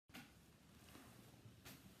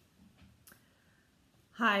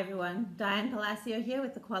Hi everyone, Diane Palacio here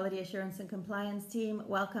with the Quality Assurance and Compliance team.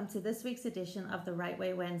 Welcome to this week's edition of the Right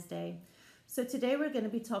Way Wednesday. So today we're going to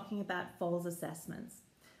be talking about falls assessments.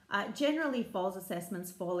 Generally, falls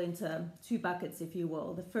assessments fall into two buckets, if you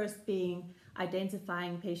will. The first being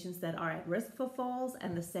identifying patients that are at risk for falls,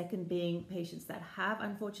 and the second being patients that have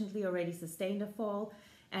unfortunately already sustained a fall,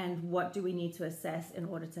 and what do we need to assess in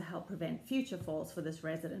order to help prevent future falls for this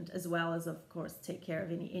resident, as well as, of course, take care of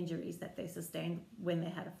any injuries that they sustained when they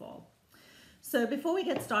had a fall. So before we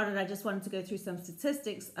get started, I just wanted to go through some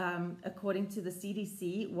statistics. According to the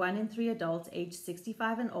CDC, 1 in 3 adults aged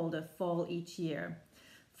 65 and older fall each year.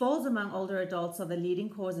 Falls among older adults are the leading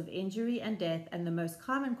cause of injury and death and the most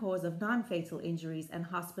common cause of non-fatal injuries and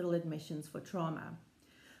hospital admissions for trauma.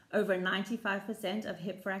 Over 95% of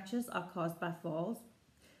hip fractures are caused by falls.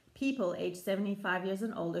 People aged 75 years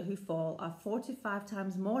and older who fall are 4 to 5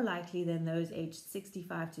 times more likely than those aged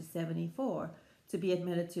 65 to 74 to be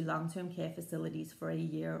admitted to long-term care facilities for a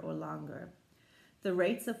year or longer. The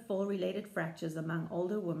rates of fall-related fractures among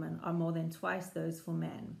older women are more than twice those for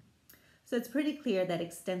men. So it's pretty clear that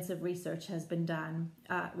extensive research has been done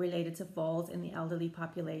related to falls in the elderly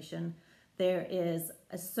population. There is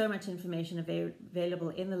so much information available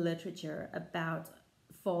in the literature about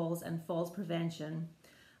falls and falls prevention.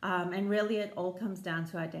 And really it all comes down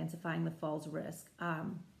to identifying the falls risk.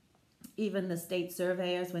 Even the state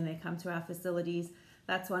surveyors, when they come to our facilities,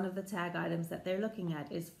 that's one of the tag items that they're looking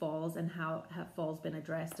at is falls and how have falls been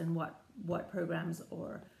addressed and what programs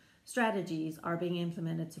or strategies are being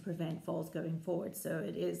implemented to prevent falls going forward. So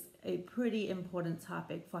it is a pretty important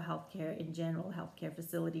topic for healthcare in general, healthcare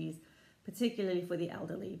facilities, particularly for the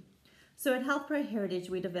elderly. So at HealthPro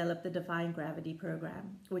Heritage, we developed the Defying Gravity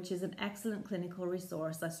program, which is an excellent clinical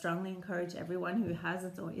resource. I strongly encourage everyone who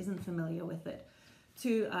hasn't or isn't familiar with it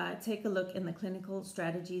to take a look in the clinical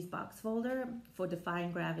strategies box folder for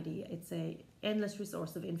Defying Gravity. It's an endless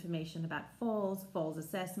resource of information about falls, falls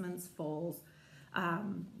assessments, falls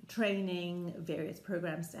training, various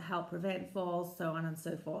programs to help prevent falls, so on and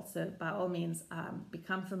so forth. So by all means,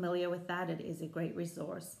 become familiar with that. It is a great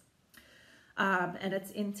resource. And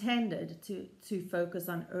it's intended to focus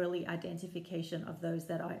on early identification of those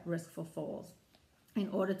that are at risk for falls in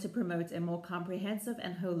order to promote a more comprehensive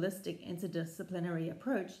and holistic interdisciplinary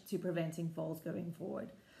approach to preventing falls going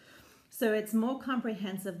forward. So it's more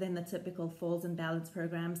comprehensive than the typical falls and balance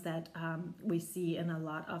programs that we see in a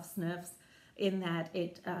lot of SNFs, in that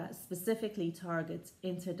it specifically targets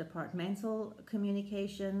interdepartmental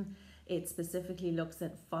communication. It specifically looks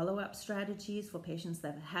at follow-up strategies for patients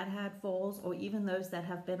that had falls, or even those that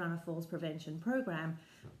have been on a falls prevention program,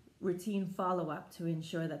 routine follow-up to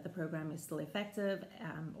ensure that the program is still effective,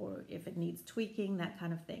 or if it needs tweaking, that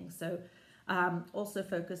kind of thing. So also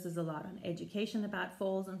focuses a lot on education about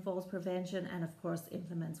falls and falls prevention, and of course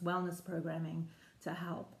implements wellness programming to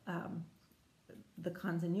help the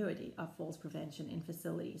continuity of falls prevention in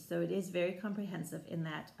facilities. So it is very comprehensive in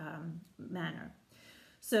that manner.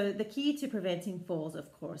 So the key to preventing falls,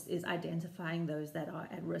 of course, is identifying those that are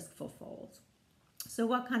at risk for falls. So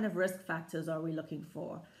what kind of risk factors are we looking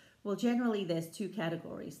for? Well, generally there's two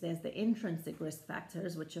categories. There's the intrinsic risk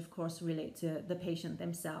factors, which of course relate to the patient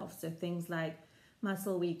themselves. So things like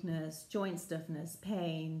muscle weakness, joint stiffness,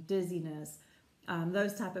 pain, dizziness,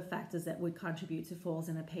 those type of factors that would contribute to falls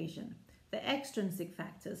in a patient. The extrinsic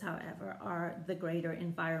factors, however, are the greater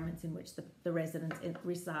environment in which the resident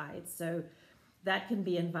resides. So that can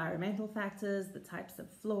be environmental factors, the types of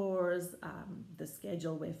floors, the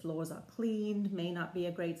schedule where floors are cleaned may not be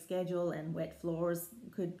a great schedule, and wet floors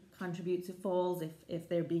could contribute to falls if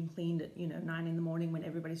they're being cleaned at 9 in the morning when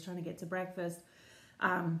everybody's trying to get to breakfast.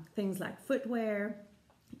 Things like footwear,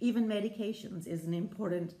 even medications is an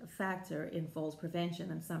important factor in falls prevention,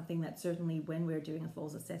 and something that certainly when we're doing a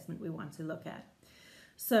falls assessment we want to look at.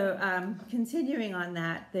 So continuing on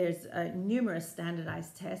that, there's numerous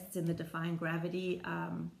standardized tests in the Defying Gravity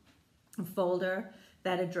folder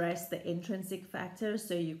that address the intrinsic factors.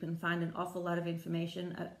 So you can find an awful lot of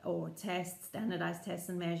information or tests, standardized tests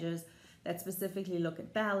and measures that specifically look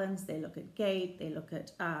at balance, they look at gait, they look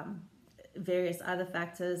at various other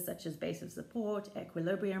factors such as base of support,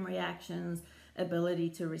 equilibrium reactions, ability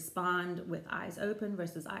to respond with eyes open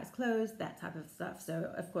versus eyes closed, that type of stuff. So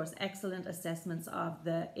of course, excellent assessments of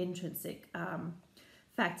the intrinsic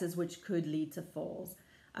factors which could lead to falls.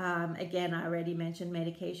 Again, I already mentioned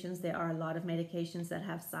medications. There are a lot of medications that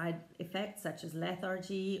have side effects such as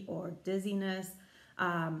lethargy or dizziness.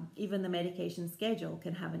 Even the medication schedule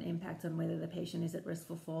can have an impact on whether the patient is at risk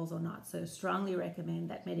for falls or not. So strongly recommend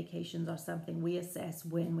that medications are something we assess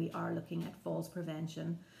when we are looking at falls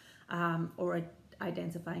prevention, or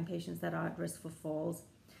identifying patients that are at risk for falls.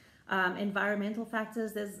 Environmental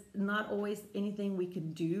factors, there's not always anything we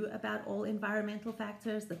can do about all environmental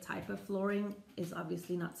factors. The type of flooring is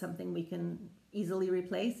obviously not something we can easily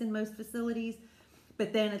replace in most facilities,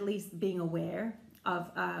 but then at least being aware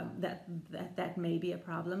of that may be a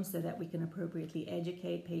problem, so that we can appropriately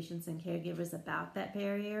educate patients and caregivers about that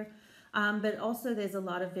barrier. But also there's a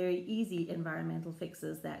lot of very easy environmental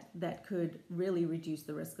fixes that could really reduce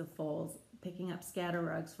the risk of falls. Picking up scatter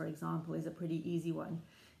rugs, for example, is a pretty easy one.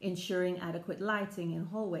 Ensuring adequate lighting in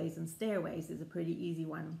hallways and stairways is a pretty easy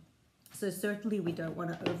one. So certainly we don't want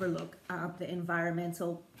to overlook the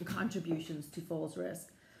environmental contributions to falls risk.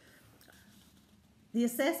 The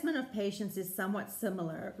assessment of patients is somewhat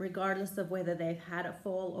similar regardless of whether they've had a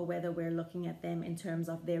fall or whether we're looking at them in terms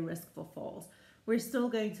of their risk for falls. We're still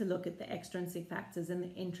going to look at the extrinsic factors and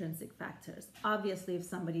the intrinsic factors. Obviously, if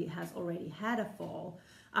somebody has already had a fall,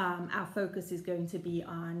 our focus is going to be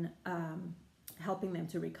on helping them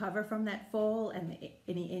to recover from that fall and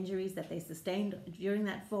any injuries that they sustained during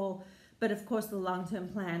that fall. But of course, the long-term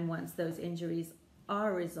plan, once those injuries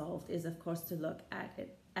are resolved, is of course to look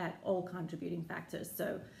at all contributing factors.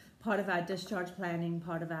 So part of our discharge planning,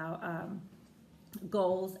 part of our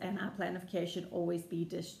goals and our plan of care should always be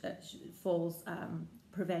falls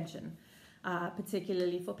prevention,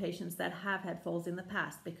 particularly for patients that have had falls in the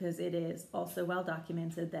past, because it is also well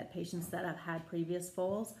documented that patients that have had previous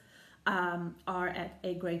falls are at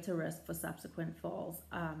a greater risk for subsequent falls.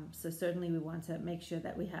 So certainly we want to make sure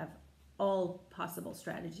that we have all possible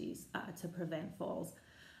strategies to prevent falls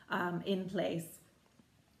in place.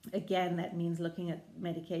 Again, that means looking at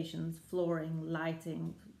medications, flooring,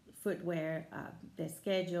 lighting, footwear, their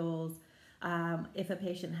schedules. If a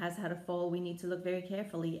patient has had a fall, we need to look very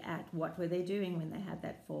carefully at what were they doing when they had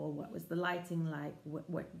that fall. What was the lighting like?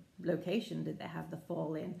 What location did they have the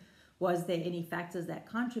fall in? Was there any factors that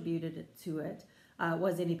contributed to it?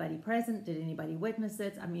 Was anybody present? Did anybody witness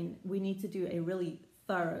it? I mean, we need to do a really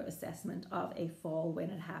thorough assessment of a fall when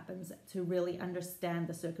it happens to really understand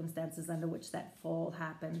the circumstances under which that fall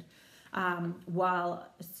happened.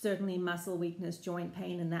 While certainly muscle weakness, joint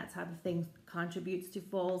pain, and that type of thing contributes to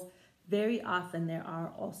falls, very often there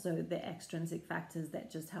are also the extrinsic factors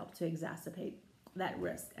that just help to exacerbate that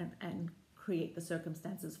risk and create the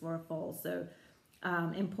circumstances for a fall. So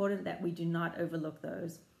important that we do not overlook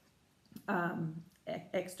those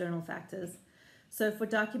external factors. So for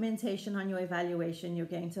documentation on your evaluation, you're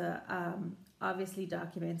going to obviously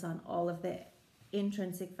document on all of the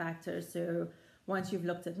intrinsic factors. So once you've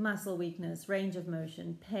looked at muscle weakness, range of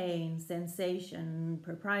motion, pain, sensation,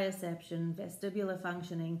 proprioception, vestibular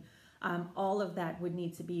functioning, all of that would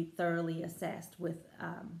need to be thoroughly assessed with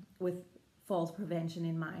falls prevention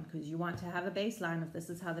in mind, because you want to have a baseline of this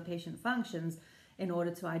is how the patient functions in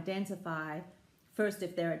order to identify first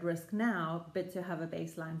if they're at risk now, but to have a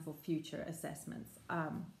baseline for future assessments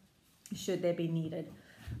should they be needed.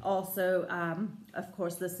 Also, of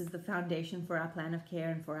course, this is the foundation for our plan of care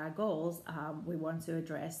and for our goals. We want to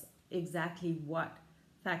address exactly what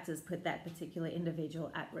factors put that particular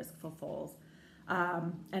individual at risk for falls.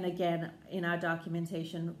 And again, in our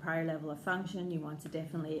documentation, prior level of function, you want to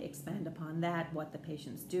definitely expand upon that, what the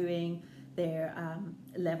patient's doing, their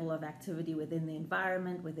level of activity within the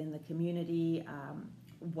environment, within the community,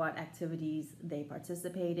 what activities they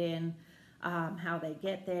participate in, how they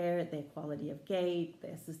get there, their quality of gait, the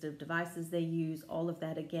assistive devices they use. All of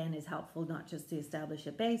that, again, is helpful not just to establish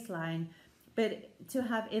a baseline, but to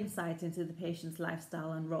have insight into the patient's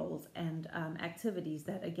lifestyle and roles and activities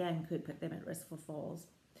that, again, could put them at risk for falls.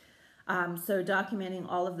 So documenting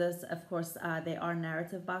all of this, of course, there are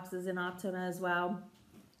narrative boxes in Optima as well,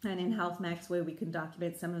 and in HealthMax where we can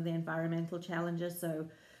document some of the environmental challenges. So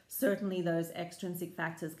certainly those extrinsic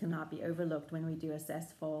factors cannot be overlooked when we do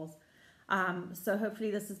assess falls. So hopefully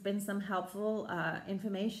this has been some helpful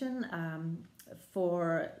information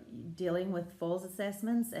for dealing with falls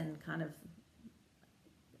assessments and kind of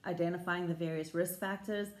identifying the various risk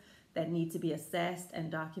factors that need to be assessed and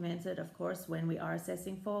documented, of course, when we are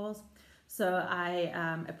assessing falls. So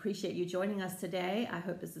I appreciate you joining us today. I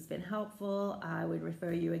hope this has been helpful. I would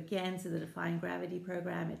refer you again to the Defying Gravity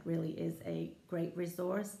program. It really is a great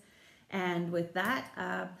resource. And with that,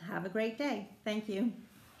 have a great day. Thank you.